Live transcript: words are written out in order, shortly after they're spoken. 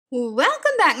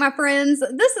Welcome back, my friends.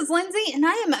 This is Lindsay, and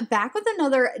I am back with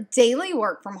another daily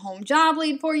work from home job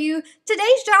lead for you.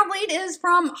 Today's job lead is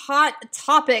from Hot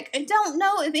Topic. I don't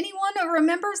know if anyone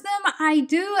remembers them. I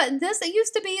do. This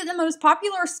used to be the most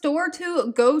popular store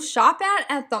to go shop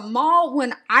at the mall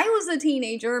when I was a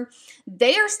teenager.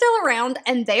 They are still around,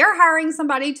 and they are hiring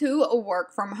somebody to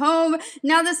work from home.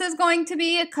 Now, this is going to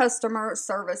be customer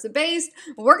service based.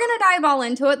 We're going to dive all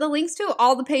into it. The links to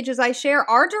all the pages I share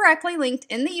are directly linked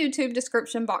in the YouTube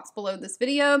description box below this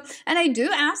video, and I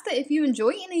do ask that if you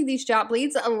enjoy any of these job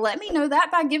leads, let me know that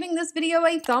by giving this video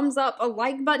a thumbs up, a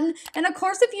like button, and of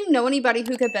course if you know anybody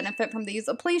who could benefit from these,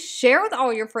 please share with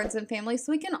all your friends and family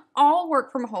so we can all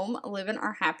work from home, living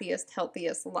our happiest,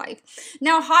 healthiest life.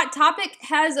 Now, Hot Topic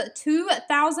has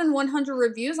 2,100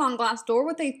 reviews on Glassdoor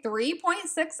with a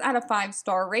 3.6 out of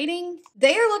 5-star rating.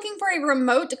 They are looking for a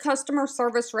remote customer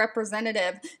service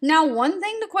representative. Now, one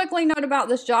thing to quickly note about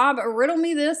this job, riddle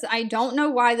me this, I don't know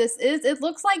why this is. It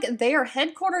looks like they are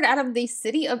headquartered out of the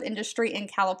City of Industry in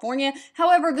California.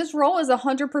 However, this role is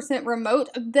 100% remote,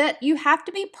 that you have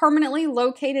to be permanently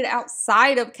located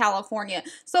outside of California.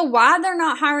 So why they're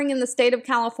not hiring in the state of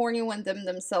California when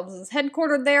themselves is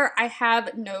headquartered there, I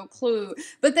have no clue.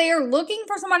 But they are looking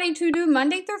for somebody to do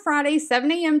Monday through Friday,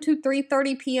 7 a.m. to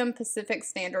 3:30 p.m. Pacific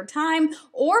Standard Time,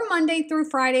 or Monday through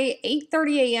Friday,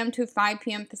 8:30 a.m. to 5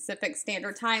 p.m. Pacific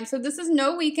Standard Time. So this is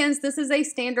no weekends. This is a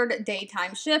standard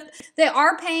daytime shift. They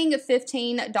are paying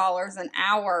 $15 an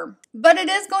hour. But it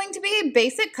is going to be a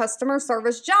basic customer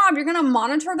service job. You're going to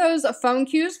monitor those phone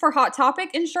queues for Hot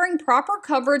Topic, ensuring proper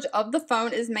coverage of the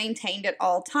phone is maintained at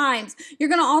all times. You're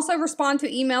going to also respond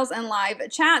to emails and live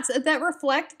chats that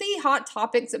reflect the Hot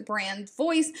Topic's brand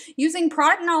voice, using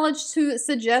product knowledge to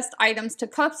suggest items to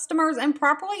customers and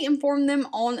properly inform them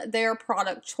on their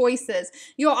product choices.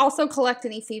 You'll also collect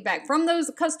any feedback from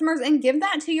those customers and give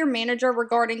that to your manager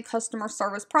regarding customer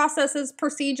service processes,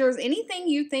 procedures, anything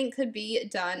you think could be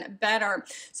done better.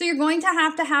 So you're going to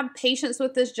have patience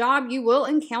with this job. You will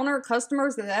encounter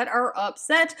customers that are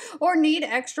upset or need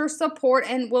extra support,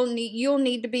 and you'll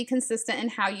need to be consistent in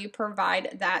how you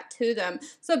provide that to them.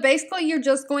 So basically, you're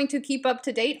just going to keep up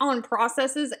to date on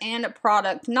processes and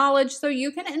product knowledge so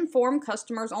you can inform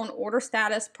customers on order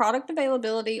status, product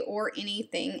availability, or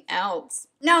anything else.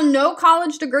 Now, no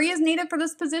college degree is needed for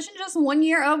this position, just 1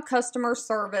 year of customer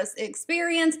service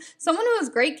experience. Someone who has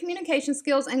great communication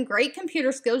skills and great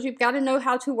computer skills. You've got to know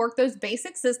how to work those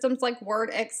basic systems like Word,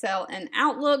 Excel, and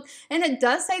Outlook. And it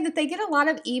does say that they get a lot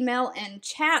of email and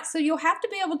chat, so you'll have to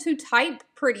be able to type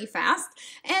pretty fast,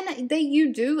 and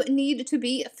you do need to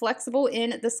be flexible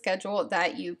in the schedule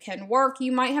that you can work.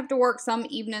 You might have to work some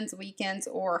evenings, weekends,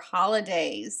 or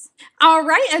holidays. All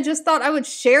right, I just thought I would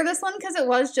share this one because it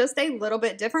was just a little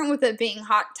bit different with it being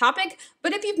Hot Topic.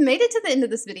 But if you've made it to the end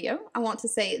of this video, I want to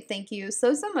say thank you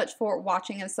so much for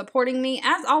watching and supporting me.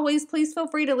 As always, please feel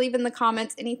free to leave in the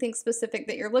comments anything specific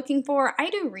that you're looking for.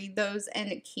 I do read those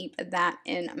and keep that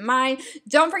in mind.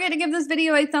 Don't forget to give this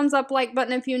video a thumbs up, like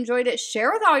button if you enjoyed it.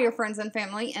 Share with all your friends and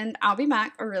family, and I'll be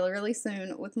back really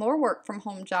soon with more work from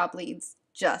home job leads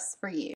just for you.